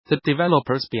The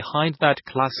developers behind that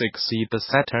classic see the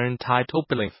Saturn title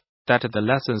belief that the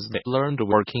lessons they learned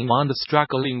working on the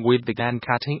struggling with the GAN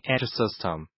cutting-edge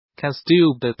system can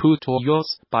still be put to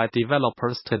use by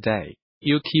developers today.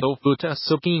 Yukio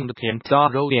Futasuki and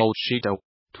Kentaro Yoshido,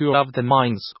 two of the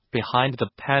minds behind the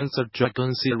Panzer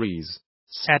Dragoo series,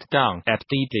 sat down at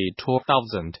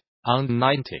DD2000 on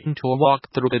 19 to walk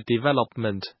through the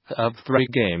development of 3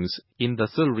 games in the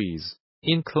series,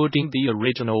 including the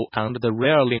original and the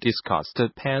rarely discussed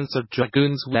Panzer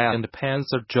Dragoons War and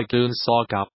Panzer Dragoon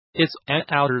Saga. It's an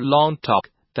hour-long talk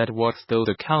that works through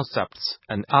the concepts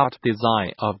and art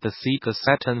design of the Sega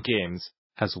Saturn games,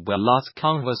 as well as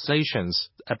conversations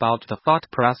about the thought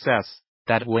process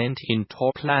that went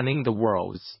into planning the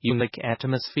world's unique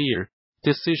atmosphere,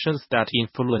 decisions that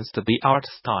influenced the art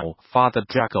style for the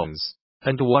Dragons,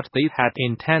 and what they had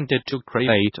intended to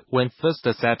create when first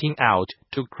setting out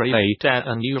to create an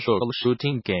unusual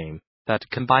shooting game that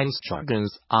combines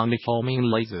dragons on foaming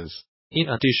lasers. In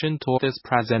addition to this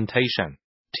presentation,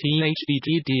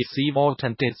 THEGDC Vault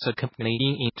and its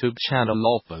accompanying YouTube channel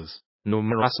offers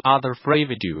numerous other free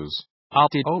videos,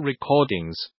 audio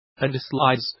recordings, and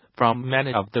slides from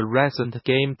many of the recent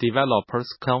game developers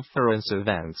conference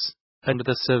events, and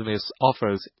the service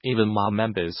offers even more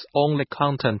members-only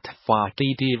content for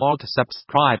DD Vault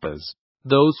subscribers.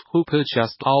 Those who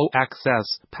purchased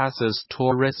all-access passes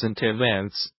to recent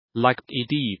events, like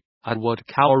DD, would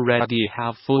already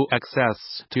have full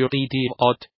access to DD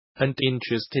Vault, and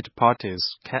interested parties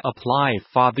can apply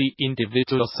for the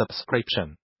individual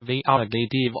subscription via the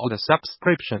DD Vault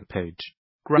subscription page.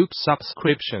 Group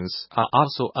subscriptions are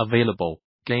also available.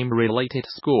 Game-related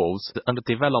schools and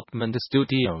development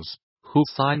studios who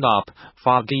sign up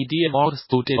for DD Vault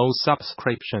Studio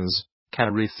subscriptions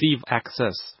can receive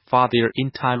access for their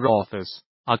entire office,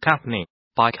 accompanied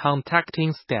by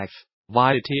contacting staff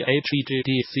via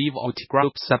THEGDC Vault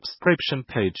Group subscription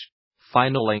page.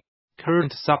 Finally,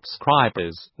 current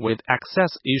subscribers with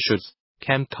access issues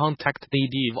can contact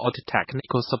DD Vault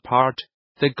technical support.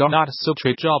 The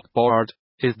Gamasutra job board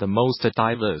is the most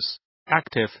diverse,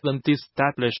 active and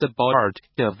established board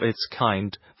of its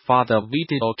kind for the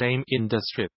video game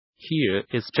industry. Here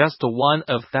is just one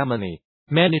of the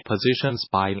many positions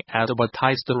being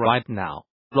advertised right now.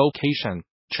 Location: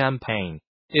 Champaign,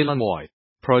 Illinois.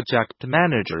 Project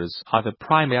managers are the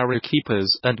primary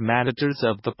keepers and managers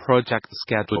of the project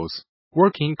schedules,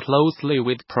 working closely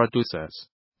with producers,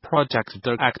 project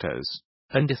directors,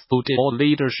 and studio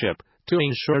leadership to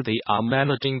ensure they are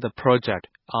managing the project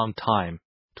on time.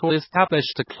 To establish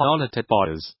the quality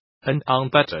borders and on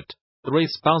budget,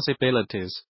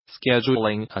 responsibilities,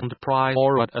 scheduling and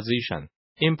prioritization,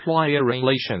 employee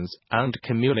relations and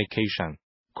communication,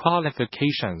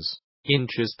 qualifications.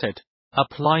 Interested?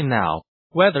 Apply now.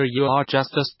 Whether you are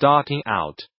just starting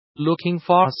out, looking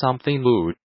for something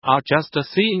new, or just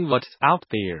seeing what's out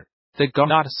there, the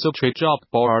Gamasutra job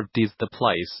board is the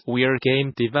place where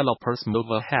game developers move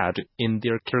ahead in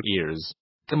their careers.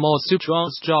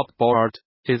 Gamasutra's job board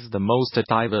is the most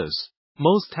diverse,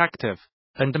 most active,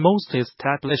 and most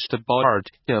established board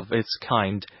of its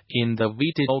kind in the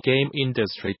video game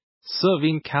industry,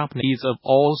 serving companies of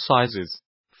all sizes,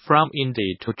 from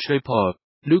indie to AAA.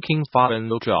 Looking for a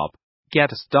new job? Get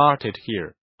started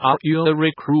here. Are you a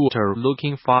recruiter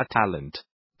looking for talent?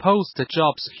 Post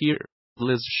jobs here.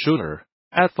 Liz Schuler,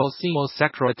 FOCO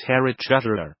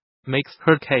Secretary-Treasurer, makes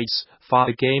her case for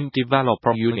the Game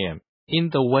Developer Union in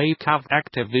the wake of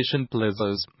Activision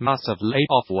Blizzard's massive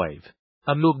layoff wave,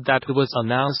 a move that was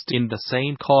announced in the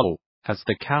same call as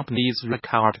the company's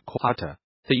record quarter.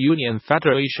 The Union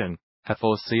Federation,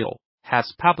 FOCO,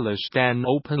 has published an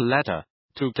open letter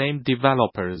to game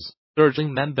developers,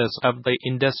 urging members of the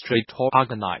industry to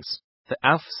organize. The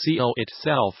FCO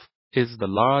itself is the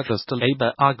largest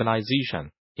labor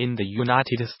organization in the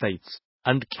United States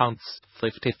and counts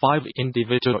 55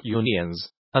 individual unions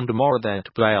and more than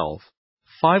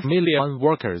 12.5 million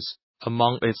workers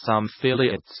among its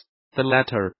affiliates. The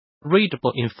letter,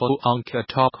 readable in full on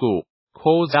Kotaku,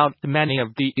 calls out many of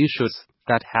the issues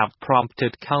that have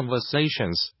prompted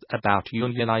conversations about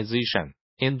unionization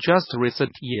in just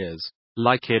recent years,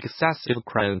 like excessive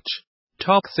crunch,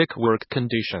 toxic work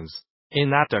conditions,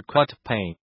 inadequate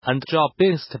pay, and job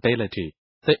instability.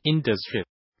 The industry,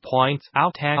 points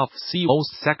out FCO's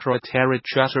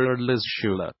Secretary-Treasurer Liz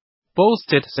Schuler,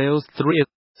 boasted sales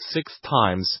 3.6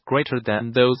 times greater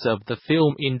than those of the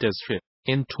film industry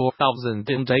in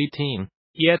 2018.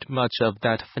 Yet much of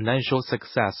that financial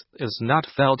success is not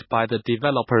felt by the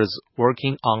developers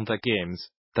working on the games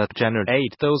that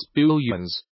generate those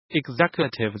billions.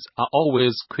 Executives are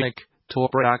always quick to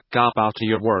brag about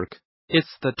your work,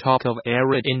 It's the talk of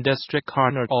every industry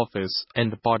corner office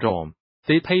and boardroom.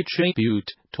 They pay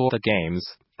tribute to the games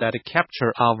that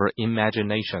capture our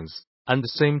imaginations and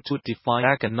seem to defy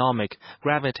economic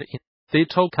gravity. They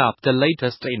talk up the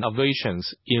latest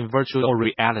innovations in virtual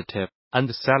reality and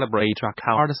celebrate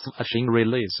record-smashing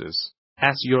releases.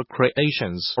 As your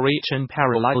creations reach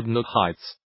unparalleled new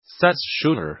heights, says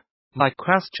Shooter, my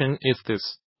question is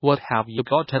this: what have you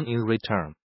gotten in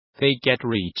return? They get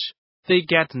reach. They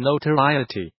get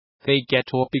notoriety. They get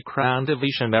to be crowned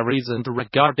visionaries and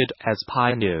regarded as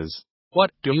pioneers.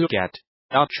 What do you get?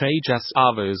 Outrageous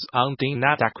hours on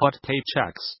inadequate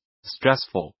paychecks,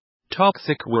 stressful,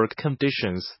 toxic work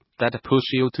conditions that push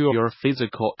you to your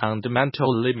physical and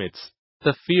mental limits,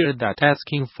 the fear that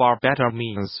asking for better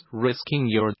means risking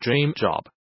your dream job.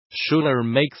 Schuller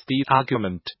makes the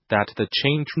argument that the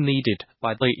change needed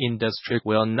by the industry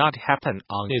will not happen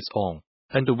on its own,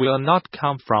 and will not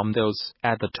come from those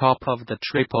at the top of the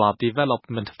AAA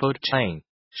development food chain.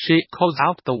 She calls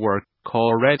out the work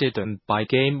co-led by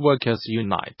Game Workers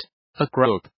Unite, a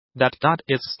group that got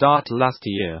its start last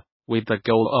year with the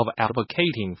goal of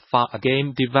advocating for a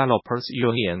game developers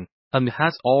union, and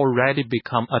has already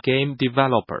become a game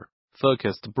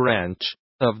developer-focused branch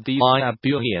of the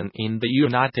union in the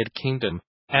United Kingdom,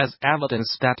 as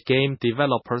evidence that game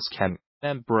developers can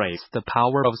embrace the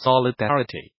power of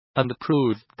solidarity and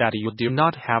prove that you do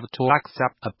not have to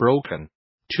accept a broken,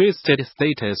 twisted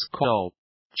status quo.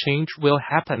 Change will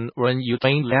happen when you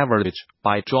gain leverage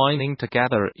by joining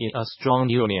together in a strong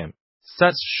union,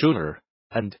 says Shooter,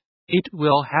 and it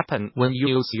will happen when you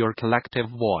use your collective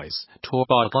voice to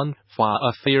bargain for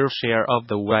a fair share of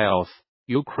the wealth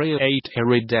you create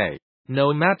every day.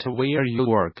 No matter where you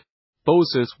work,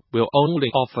 bosses will only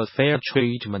offer fair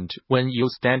treatment when you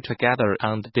stand together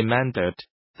and demand it.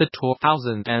 The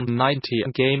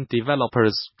 2019 Game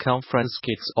Developers Conference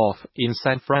kicks off in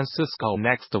San Francisco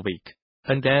next week,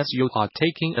 and as you are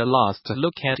taking a last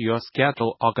look at your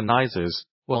schedule, organizers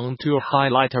want to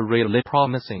highlight a really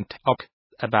promising talk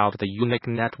about the unique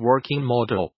networking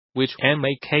model, which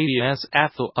makes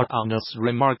Athleon's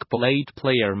remarkable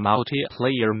 8-player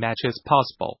multiplayer matches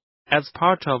possible. As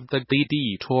part of the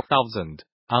DD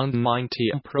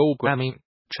 2019 programming,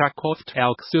 Chekhov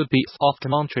tells Ubisoft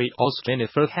Montreal's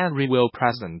Jennifer Henry will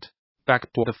present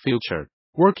Back to the Future,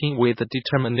 working with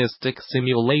deterministic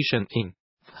simulation in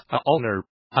Honor,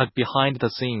 a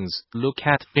behind-the-scenes look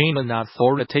at an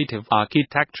authoritative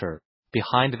architecture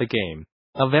behind the game,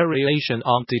 a variation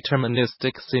on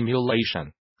deterministic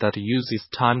simulation that uses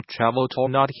time travel to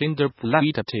not hinder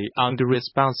fluidity and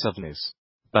responsiveness.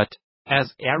 But,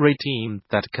 as every team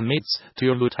that commits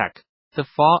to Lutech, the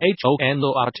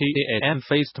FORTRTAM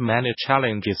faced many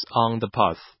challenges on the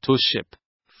path to ship.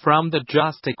 From the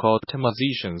drastic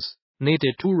optimizations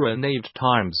needed to run 8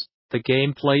 times the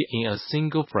gameplay in a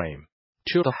single frame,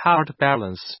 to the hard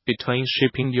balance between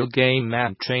shipping your game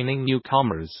and training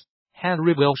newcomers,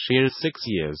 Henry will share 6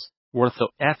 years worth of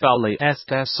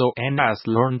lessons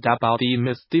learned about the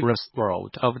mysterious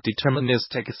world of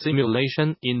deterministic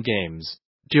simulation in games.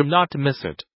 Do not miss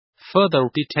it. Further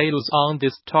details on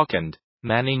this talk and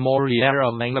many more are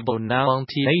available now on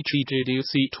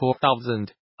THEGDC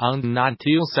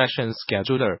 2019 session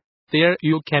scheduler. There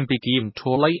you can begin to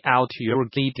lay out your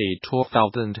DD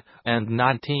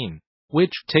 2019,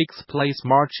 which takes place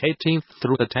March 18th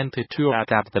through the 22 at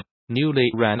the newly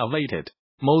renovated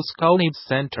Moscone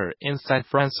Center in San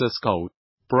Francisco.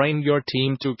 Bring your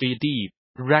team to DD.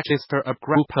 Register a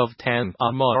group of 10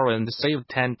 or more and save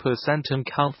 10% on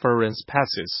conference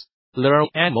passes. Learn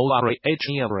more.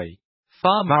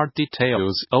 For more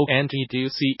details on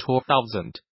GDC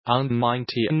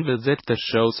 2019, visit the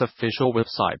show's official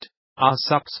website, or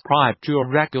subscribe to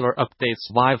regular updates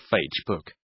via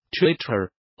Facebook,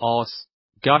 Twitter, OS.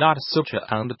 Gamasutra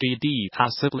and DD are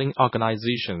sibling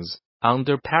organizations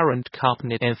under parent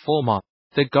company Informa.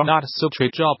 The Gamasutra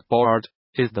Job Board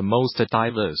is the most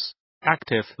diverse,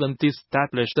 active and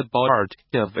established board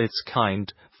of its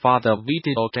kind for the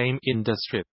video game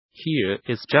industry. Here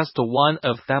is just one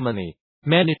of the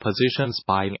many positions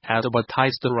being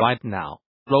advertised right now.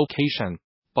 Location: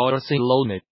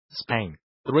 Barcelona, Spain.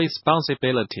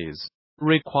 Responsibilities,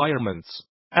 requirements,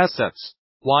 assets.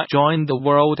 Why join the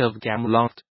world of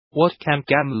Gameloft? What can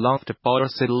Gameloft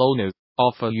Barcelona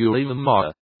offer you even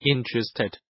more?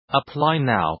 Interested? Apply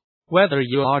now. Whether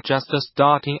you are just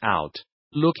starting out,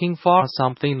 looking for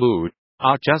something new,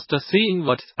 or just seeing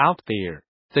what's out there,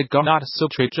 the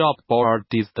Gamasutra Job Board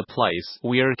is the place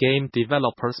where game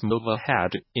developers move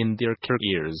ahead in their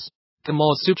careers.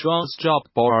 Gamasutra's job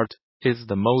board is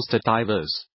the most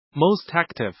diverse, most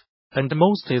active, and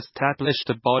most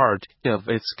established board of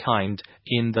its kind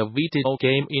in the video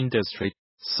game industry,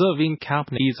 serving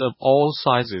companies of all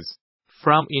sizes,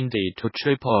 from indie to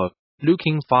AAA.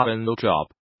 Looking for a new job?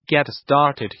 Get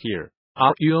started here.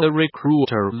 Are you a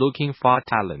recruiter looking for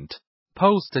talent?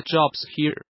 Post jobs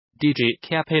here.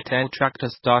 Capital tracked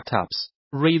startups,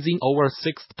 raising over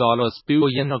 $6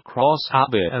 billion across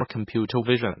hardware and computer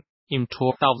vision in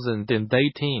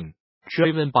 2018,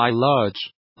 driven by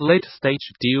large,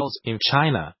 late-stage deals in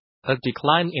China. A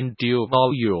decline in deal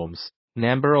volumes,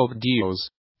 number of deals,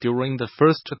 during the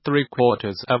first 3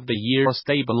 quarters of the year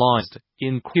stabilized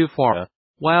in Q4,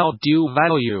 while deal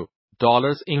value,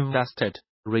 dollars invested,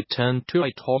 returned to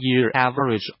a 2-year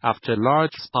average after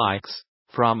large spikes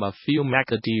from a few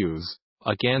mega deals,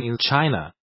 again in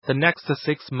China. The next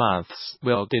 6 months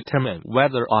will determine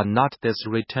whether or not this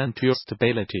return to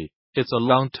stability is a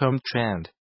long-term trend.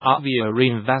 Via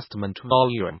reinvestment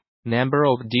volume, number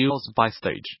of deals by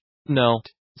stage. Note: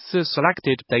 see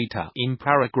selected data in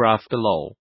paragraph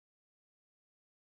below.